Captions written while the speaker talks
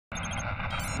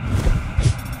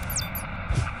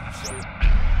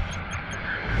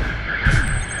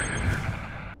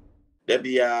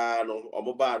Debia no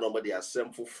omoba no body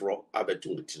asem foforo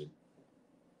abetunti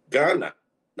Ghana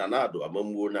na nado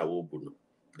amamuo na wobu no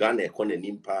Ghana ekona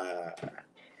nimpa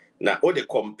na o de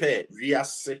compare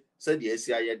wiase said the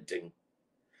esi ayeden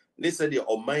ne said the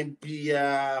oman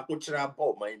bia ho kira ba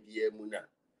oman bia mu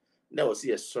na o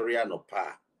se sorry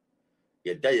anopa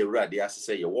ye da ye wrade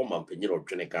asese ye wo mampanyina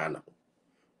odwene Ghana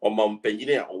o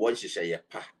mampanyina a wo nhihye ye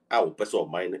pa a wo pese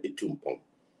oman no etumpon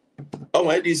o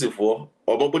ma NDC fo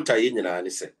o mabuta ye nyina ne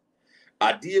se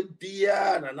ade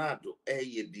bia na nado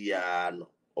eye bia no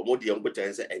o mo de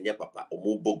ngbuta se enye papa o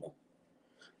mo bogu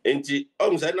enti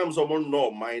o say nam so mo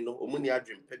no man no o mo ni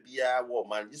adwempa bia wo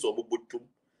man ji so mo botum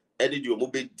ene de o mo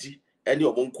bedi ene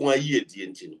o mo nko ayi edi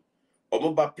enti no o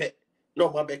mo ba pe na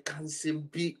o ma be kansem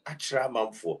bi akira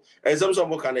manfo ensem so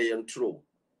mo ka na ye ntro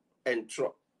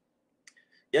entro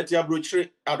yeti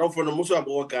abrochire adofo no mo so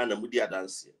abo Ghana mu di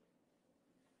adanse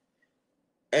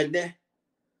ene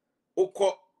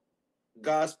ukọ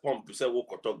gas pump se wo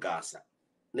koto gas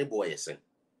ne bo yesen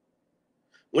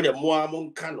wo de mo am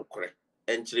nka no kore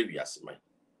enkyere wiase man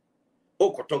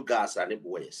okoto gas ne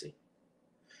bo yesen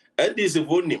NDC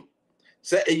vonim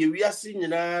se eye wiase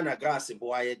nyina na gas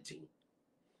bo ayetin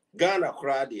Ghana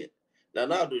kra de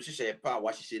na do hihye pa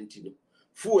wa hihye ntino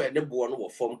fu ene bo no wo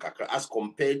form kakra as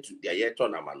compared to the yeto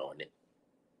na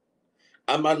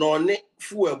amanone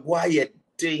fu ebo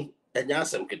ayedin enya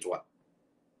asem ketwa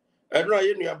edro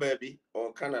ye nua baabi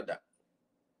o Canada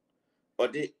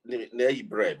odi na yi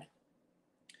bread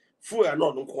fu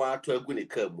no nko ato agu ne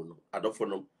ka mu no adofo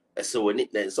no ese woni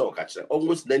na nse o ka kire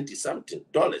almost $90 something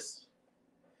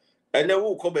ene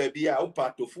wo ko baabi a wo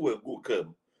pato fu agu ka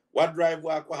mu wa drive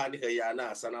wa kwa ha ne ya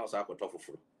na asa na osa akoto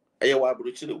foforo eye wa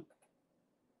aburu kire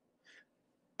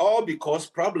all because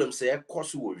problems e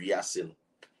cause wo wiase no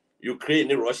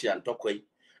Ukraine Russia and Tokyo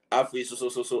afi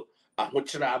so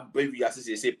ahokyera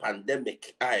abawiase say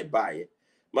pandemic ai bae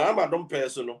mahama dom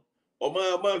personal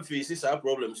o man face sa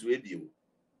problems we bi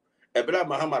ebra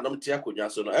mahama dom tia konwa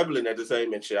so no Evelyn e say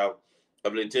mechiaw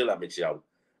Evelyn Taylor mechiaw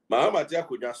mahama tia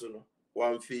konwa so no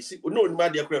one face no onima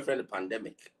de akra friend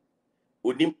pandemic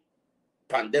onim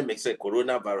pandemic say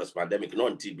coronavirus pandemic no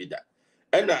TB da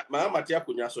ena mahama tia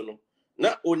konwa so no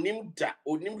na onim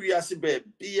wiase ba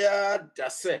bia da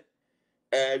se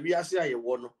wiase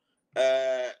ayewo no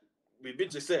we be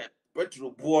to say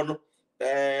petrol buo no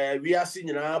wiase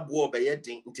nyina buo be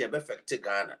yedin nti e be affect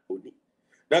Ghana oni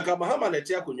na ka mahama na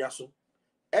tia konwa so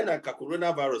ena ka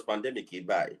coronavirus pandemic e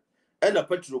bai ena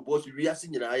petrol buo so wiase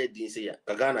nyina yedin se ya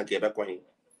ka Ghana ke be kwahin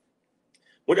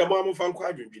wo de mo amfa nkwa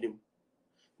adwendwenim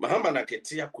mahama na ke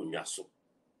tia konwa so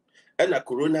ena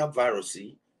coronavirus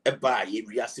e bai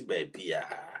wiase ba bia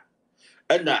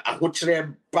ena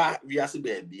ahokyere ba wiase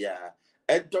ba bia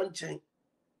don't change.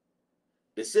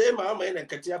 The same mama in a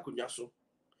katia kunyaso.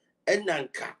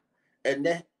 Enanka.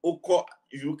 Ene uko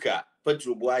UK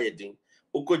petrol boyeding.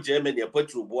 Uko Germany a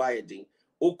petrol boyeding.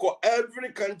 Uko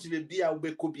every country be a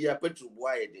could be a petrol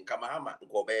boyeding. Kamahama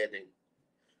uko beding.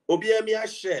 Obia me a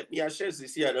share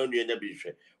see I don't never be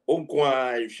share.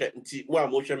 Unqua share one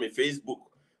motion me Facebook.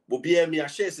 Bobia me a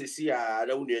share see I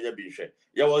don't never be share.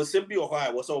 Ya was simply or I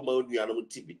was all mountain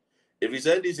TV. If you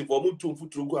send this for mutu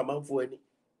futu go amount for any.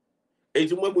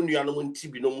 Eti mo mu nua no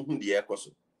ntibi no hu de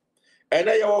ekoso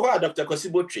ena ye wo ho Dr.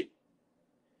 Kosibotwe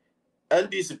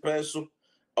NDC person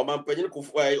o mampanyin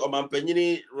kufu o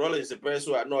mampanyin Rollins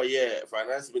person a no ye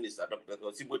finance minister Dr.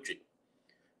 Kosibotwe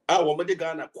a wo mo de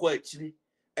Ghana ko akiri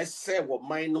ese wo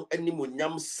man no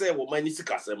animonyam se wo man ni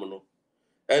sikasem no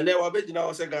ene wo begina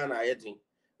wo se Ghana ayedin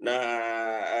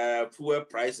na fuel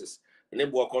prices ne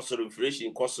bo cost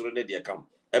inflation cost ne de kam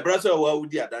ebraso wa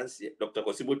wudi adanse Dr.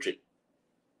 Kosibotwe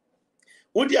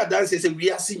Would you dance say we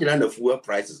are seeing an fuel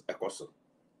prices across?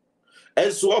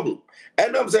 And so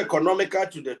and I'm economical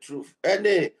to the truth.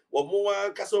 And or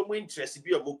more castle interest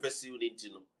be a more pursuing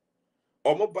into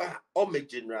or more or make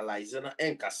generalize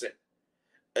and cassette.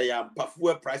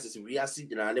 Fuel prices we are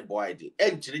seeing an boy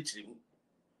and chilling.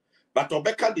 But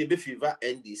Obeka de be fever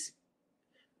NDC.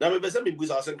 Now me be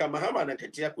because I was Mahama and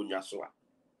Katia Kunyaswa.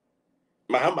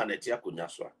 Mahama and Tia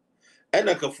Kunyaswa. And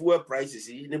a fuel prices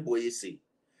in a boy say.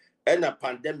 And a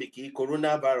pandemic,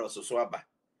 coronavirus, so aba.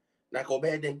 Na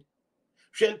kobeden.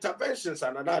 She interventions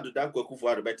and another than Kufu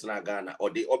or Betina Ghana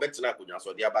or the Obetina Kunas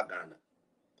or the Abagana.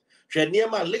 She near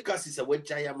my legacies away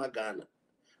Chaya Magana.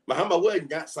 Mahama word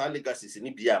that sa legacies in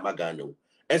Ibia Magano.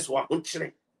 As one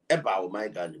tre about my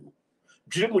Ganu.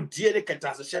 Dream dear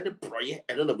Catasha proye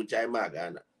and on Chaya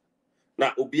Magana.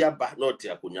 Na Ubia ba not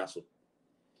Tia Kunaso.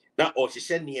 Na or she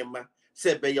said near ma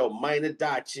said by your minor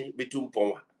dachi between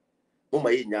Poma. Uma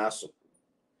nyaso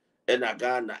ena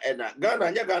Ghana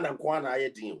nya Ghana nkwana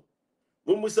ayedin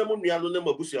Mumusa Mumiano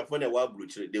number Bushafone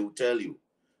Wabuchri, they will tell you.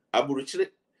 Aburuchri,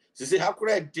 she say, how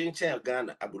could I danger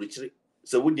Ghana? Aburuchri,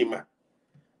 so Woodima.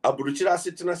 Aburuchra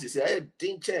sitting as he say,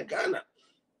 danger Ghana.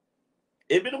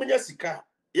 Even when you sika,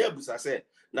 Yabus, I say,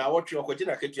 now what your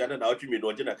Kojina Ketiana, now you mean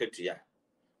Ojina Ketia.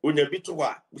 When you beat to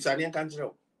what, Busanian country.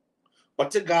 Or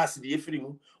take gas the free,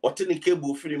 or tin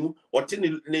cable free, or tin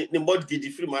the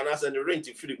mortgage free manas and the rent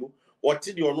free, or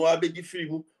tin your no baby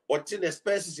free, or tin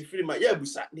expenses free, my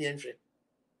Yabusa, the entry.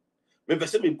 Maybe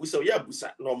some busa,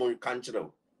 Yabusa, no more country.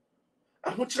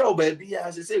 I'm not sure, baby,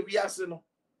 as I say, we are no.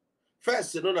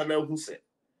 First, no, no, who said,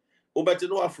 oh, but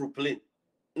no Afro plane.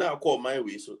 Now call my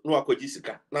way, so no, I could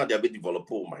Jessica. Now they'll be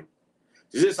developed mine.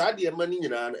 This is idea money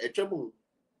in an echamu.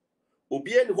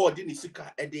 Obi and what didn't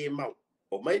sika a day mount,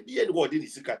 or might be and what didn't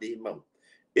sika day mount.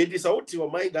 It is out to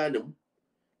my ganum.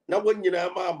 Now, when you know,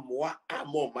 mamma,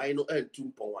 more minor and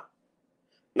 2 power.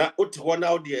 Now, what one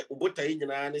out there, Ubota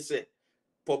in and say,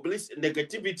 publish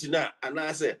negativity now, and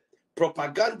I say,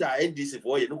 propaganda NDC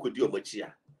for you could do much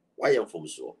here. Why am from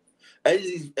so?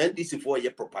 NDC for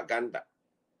your propaganda.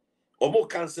 Or more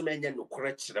cancer men no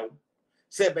correct now.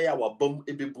 Say by our bomb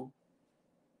a bibu.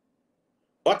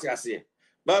 What I say?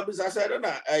 But I said, I don't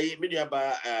know, I mean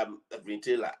about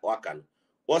retailer working.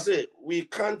 Was it we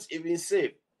can't even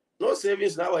save. No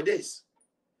savings nowadays.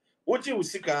 What you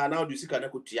seek now do seek an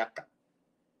akutiaka.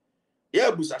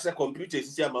 Yeah, but as a computer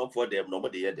is a man for them,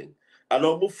 nobody heading. And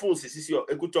no phones is your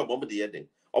equator moment the heading.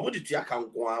 Or what did you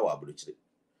account 1 hour bridge?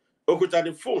 Okuta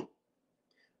the phone.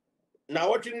 Now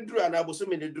what you do and I was so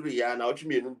many do ya now what you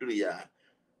mean do ya.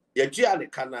 Ya giant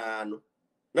canano.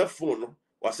 Na phone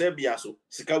was a biaso,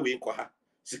 sika we inquire,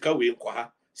 sika we inquire,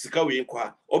 sika we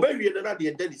inquire. Obey you another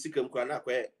the then is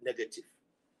negative.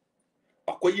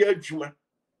 Akoye juma.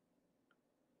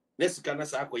 Nesikana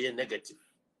sa akoye negative.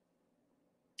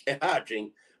 A hard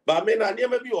thing. But I mean, I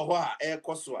never be a air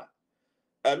coswa.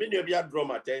 I mean, you draw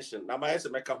my attention. Now, my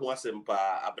SMK was in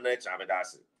Pa Abnech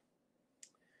Amedasi.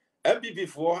 MB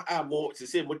before I more to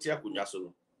say Mutia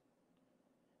Kunyasun.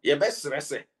 Your best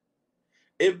rese.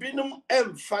 A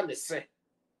binum funny say.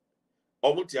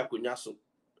 Or Mutia Kunyasun.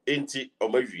 Ain't or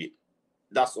maybe.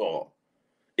 That's all.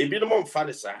 A binum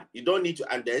funny, sir. You don't need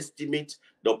to underestimate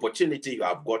the opportunity you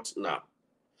have got now.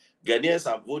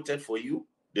 Ghanaians have voted for you.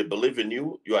 They believe in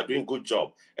you. You are doing a good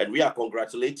job. And we are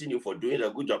congratulating you for doing a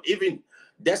good job. Even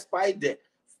despite the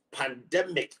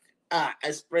pandemic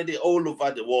spreading all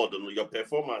over the world, your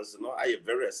performance, are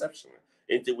very exceptional.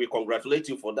 And we congratulate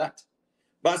you for that.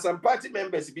 But some party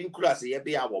members being class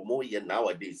our more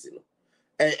nowadays,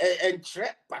 and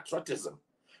patriotism.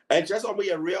 And just some of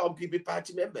real PB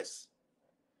party members.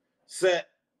 Say,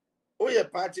 oh, you're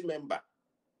party member.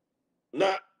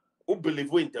 Now, who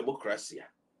believe in democracy?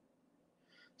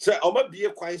 So, Oma be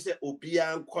a quiet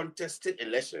Obian contested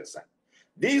elections.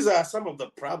 These are some of the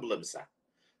problems.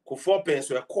 Kufo pens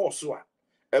were course.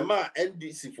 A ma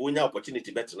NDC for any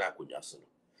opportunity better than Kunyason.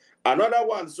 Another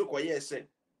one, so quiet say.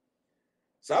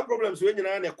 Some problems when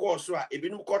you're on a course, a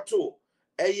bit koto,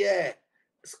 a year,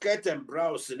 skirt and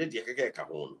blouse, and the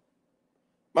Kahon.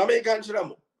 Mamma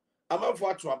Ganchram, I'm up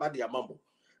for about the Amamu.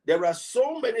 There are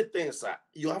so many things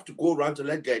you have to go around to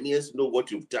let Ghanaians know what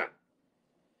you've done.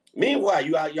 Meanwhile,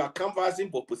 you are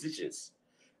canvassing for positions.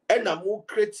 And I'm more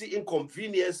creating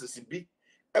inconveniences be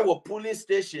our polling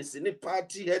stations in the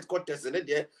party headquarters and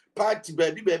the party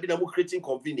baby I'm more creating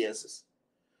inconveniences.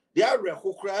 They are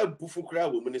who cry bufu cry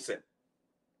women say.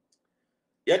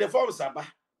 Yeah, the form saba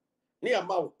near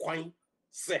my coin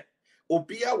say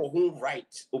Obia wa home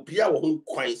right, Obia wa home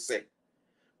coin say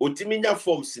Otiminya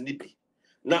forms nibi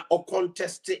na o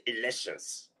contested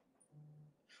elections.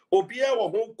 Obia wa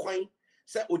home coin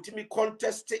say Otimi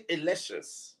contested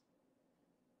elections.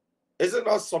 Is it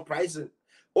not surprising?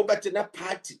 Obatina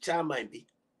party chairman be.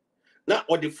 Now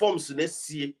or the forms let's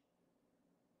see.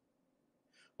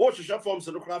 What should forms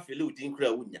no craft with incre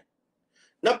unya.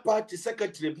 Na party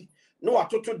secretary be no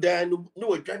atoto dan no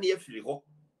adwane afiri ho.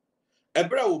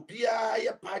 Ebra obia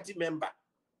ye party member.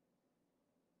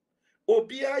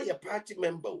 Obia ye party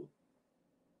member.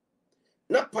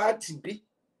 Na party be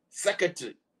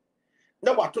secretary.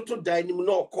 Na watoto dan nim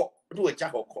no okọ no aja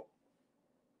hokọ.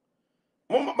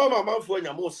 Mama for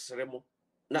your most ceremony.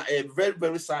 Now a very,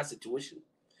 very sad situation.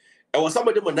 And was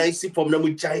somebody when I see from them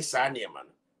with Jai Sanya man.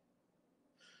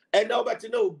 And now but you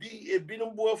know be a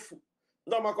binum wolf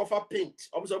no mark of a paint.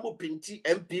 Observe painty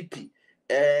MPP.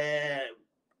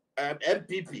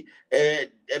 MPP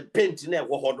paint in a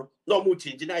wahono. No more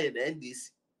change in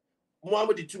NDC.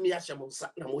 Muhammad to me Ashamon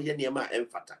Satna Moyaniama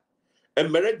Emfata. And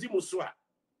Meredi Musua.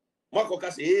 Marco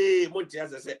Cass,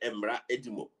 Montias say Emra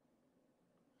Edimo.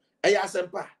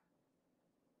 Ayasempa.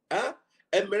 Huh?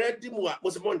 emera di mu a mo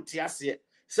se mo ntiase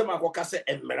se makoka se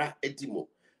emera edi mu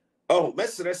oh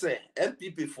mesere se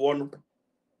MPP fo no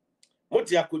mo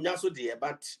ti akonya so de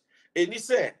but eni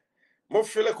se mo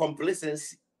feel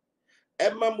complacency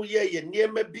emma mo ye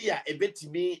niema bi a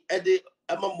ebetimi ede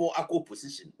emma mo akọ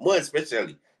position more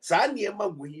especially sa niema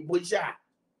we mo ja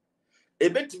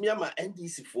ebetimi ama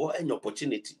NDC for any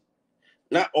opportunity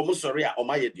na omo sorry a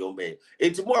oma ye de ombe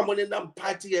enti mo amone nam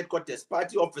party headquarters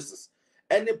party offices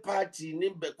any party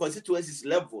ni constituencies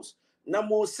levels na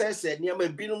mo sese niema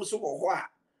binum so ho a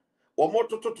omo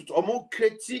tototo omo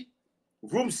create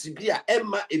rooms bi a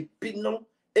emma ebinom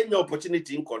any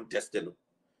opportunity in contest no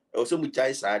e so mu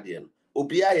chai sa de no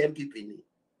obi a MPP ni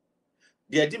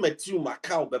de adi matiu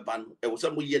makao beba no e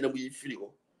so mu ye na mu yifiri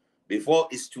ho before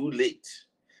it's too late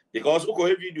because uko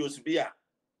videos bi a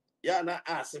ya na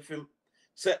asefem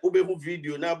se obehu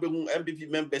video na obehu MPP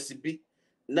members bi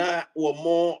na wo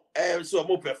mo so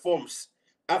mo performs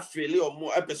afele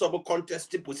omo epeso omo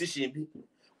contest position bi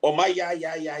oma ya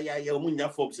omo nya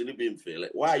forms ni be mfele.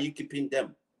 Why are you keeping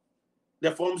them?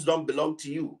 The forms don't belong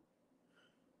to you.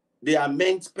 They are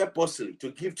meant purposely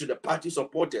to give to the party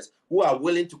supporters who are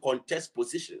willing to contest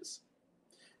positions.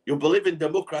 You believe in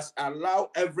democracy,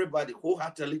 allow everybody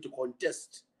wholeheartedly to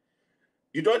contest.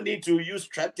 You don't need to use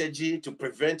strategy to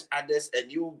prevent others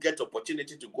and you get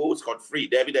opportunity to go scot-free.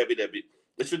 Debbie.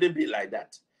 It shouldn't be like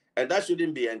that. And that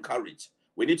shouldn't be encouraged.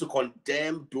 We need to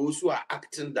condemn those who are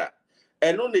acting that.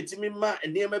 And only Timima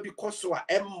and near maybe Koswa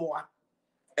Emma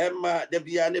the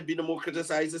Biane Binomo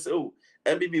criticizes, oh,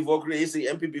 MPP before crazy,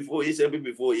 MPP before is MPP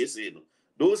before is.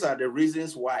 Those are the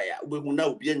reasons why we will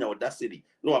now be in our audacity.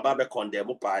 No about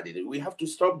condemn party. We have to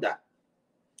stop that.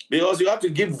 Because you have to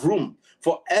give room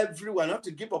for everyone, you have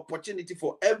to give opportunity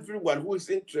for everyone who is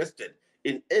interested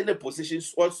in any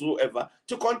positions whatsoever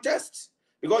to contest.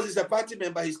 Because he's a party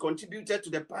member, he's contributed to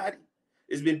the party.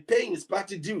 He's been paying his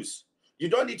party dues. You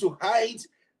don't need to hide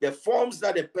the forms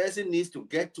that a person needs to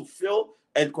get to fill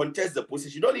and contest the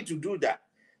position. You don't need to do that.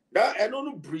 Now, I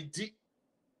don't breed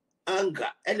anger.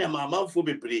 And I'm a man for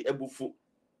be brave, ebufu.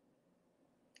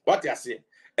 What I say?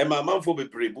 I'm a man for be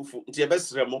brave, ebufu. Nti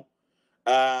best remo.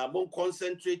 Mon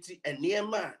concentrate and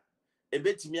niema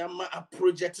ebetimi ama a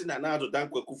project na na do dan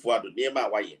kwakufu ado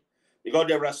niema waye because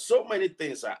there are so many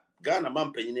things Ghana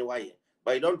man penini waye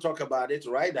but you don't talk about it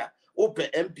right that open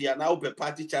MP and open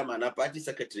party chairman and party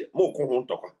secretary mo ko ho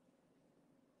ntokwa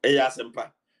e ya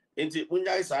sempa enti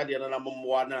munya isa de na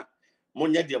momwa na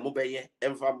munya de mo beye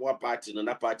emfa mo party no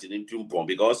na party ni ntumpon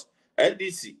because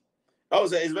NDC I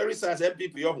was say it's very sad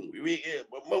MPP we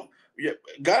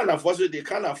Ghana force they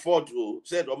can't afford to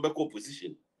set on the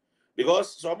position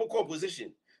because some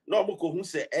position no moko who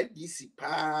say NDC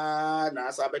pa na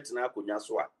asabet na akonya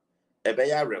so a ebe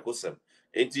ya rekosem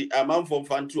enti amam from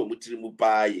fan to omutiri mu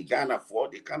pa Ghana for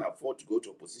they can't afford to go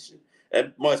to opposition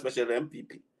and more especially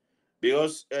MPP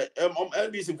because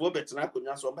NDC for bet na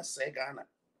akonya so be say Ghana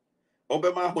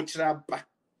obema ho kira ba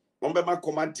obema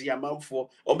command amam for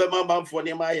obema amam for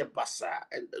ne ma ye basa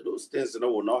and those things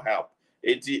will not help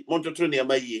enti montoto ne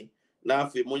ma yi na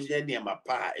afi monye ne ma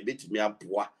pa ebetimi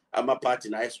aboa ama party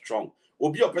na strong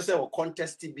obi o person will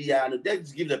contest bia no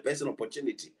let's give the person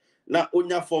opportunity na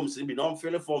onya forms be non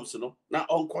fill forms no na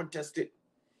uncontested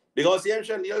because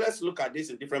let's look at this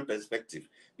in different perspective.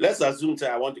 Let's assume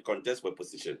that I want to contest for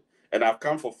position and I've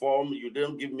come for form, you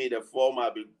don't give me the form,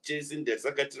 I'll be chasing the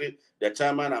secretary, the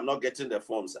chairman, I'm not getting the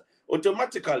forms.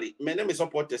 Automatically my name is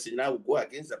supporters now will go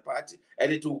against the party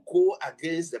and it will go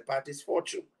against the party's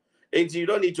fortune. And you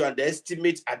don't need to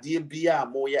underestimate Adia Bia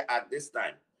Moya at this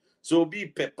time. So be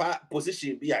paper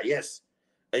position be a yes,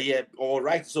 yeah, all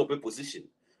right, so be position.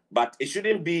 But it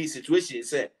shouldn't be situation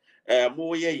say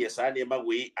more yes, I never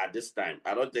way at this time.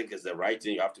 I don't think it's the right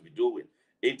thing you have to be doing.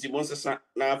 80 months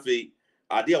now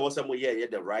idea was some yeah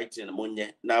the right thing money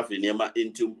now for nema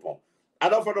into pom. I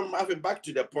don't for them having back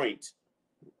to the point.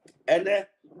 And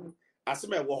as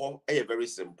me wo very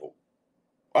simple.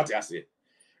 What I say?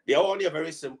 They are only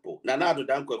very simple. Nana do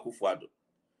dan kwaku fuado.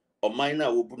 O mine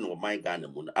na wo bu no mine Ghana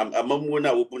mu no. Amamu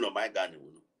na wo bu no mine Ghana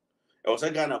mu no. E was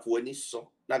Ghana for any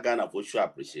so na Ghana for show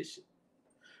appreciation.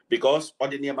 Because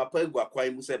ordinary ma pa egu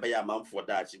akwa mu se be ya man for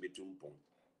that chi betumpon.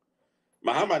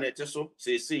 Mahama na teso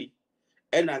say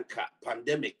enanka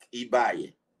pandemic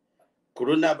ibaye.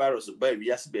 Coronavirus ba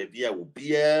wiase ba bia wo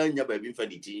bia nya ba bi fa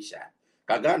di tinsha.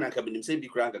 Ka Ghana ka binim se bi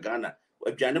kra ka Ghana.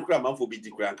 Aduane kra man for bi di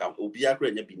kra ka obi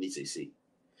akra nya bi ni say.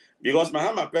 Because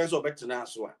Mahama penso betena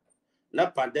so a na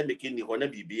pandemic ni ho na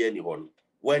bibia ni ho no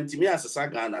wantimi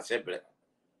asesa Ghana sebre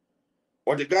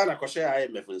o de Ghana ko share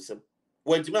IMF nsem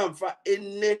wantimi amfa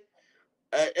enne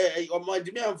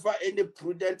any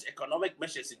prudent economic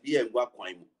measures be and work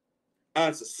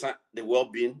answer the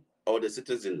well-being of the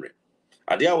citizenry.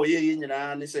 Ade a woye yi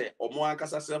nyina ne say omo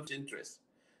ankasa self-interest.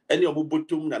 Any omo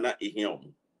botum nana ehia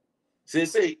omo.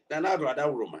 Say nana rada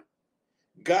roma.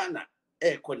 Ghana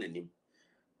nanim.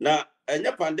 Na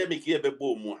enye pandemic ye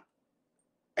bebo mu a.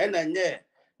 Enye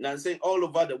na say all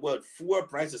over the world fuel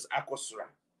prices akosura.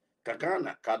 Ka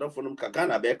Ghana ka dofonum ka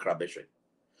Ghana be kra behwe.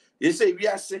 You say we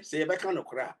are say e be kan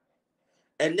okra.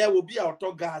 And there will be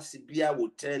auto gas bia will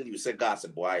tell you say gas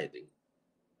boy thing.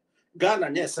 Ghana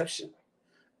no exception.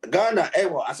 Ghana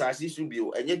ever as I see be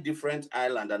any different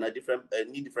island and a different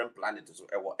different planet so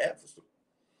ever ever so.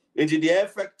 Into the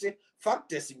effect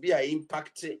factors be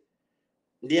impact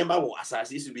near my as I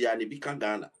see be and become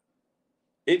Ghana.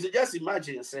 Into just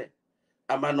imagine say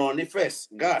I'm an only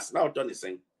first gas now done the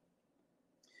same.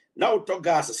 Now talk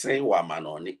gas saying wa man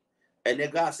only and the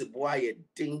gas boy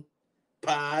thing.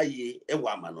 Pa ye e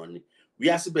wa manoni. We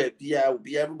are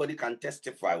be everybody can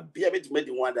testify. Be able to make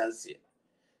the one dance here.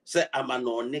 Say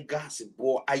amanoni gas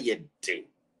bo aye ding.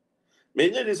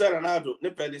 Many is Ronaldo,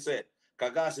 ne penny say,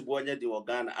 Kagas bo nya di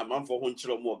Ghana, a man for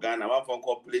hunchro mo Ghana, a man for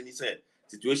complaining say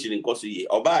situation in Kosu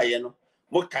or by yeno.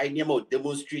 Mo kind mo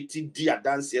demonstrating dear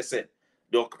dance yes said.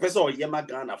 The person or yema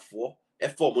Ghana for a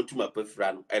form to my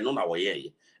prefran and on our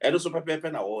ye. And also pepe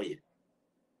na oye.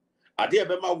 Ade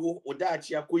bema wo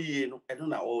odachi akoye no eno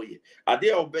na oye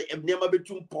ade obe niam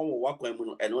betum pon wo wakwan mu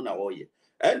no eno na oye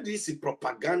NDC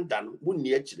propaganda no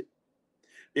munni akire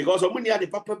because omuni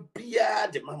ade papa bia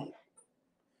de mamo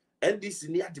NDC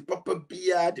ni ade papa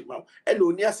bia de mamo eno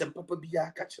oni asem papa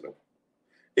bia ka kire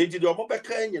eji de omo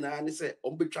beka nyina ne se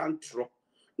ombetwa ntro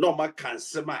na o maka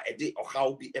nsema ede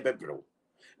ohaw bi ebebrew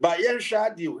ba yen hwa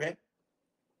de we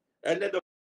ene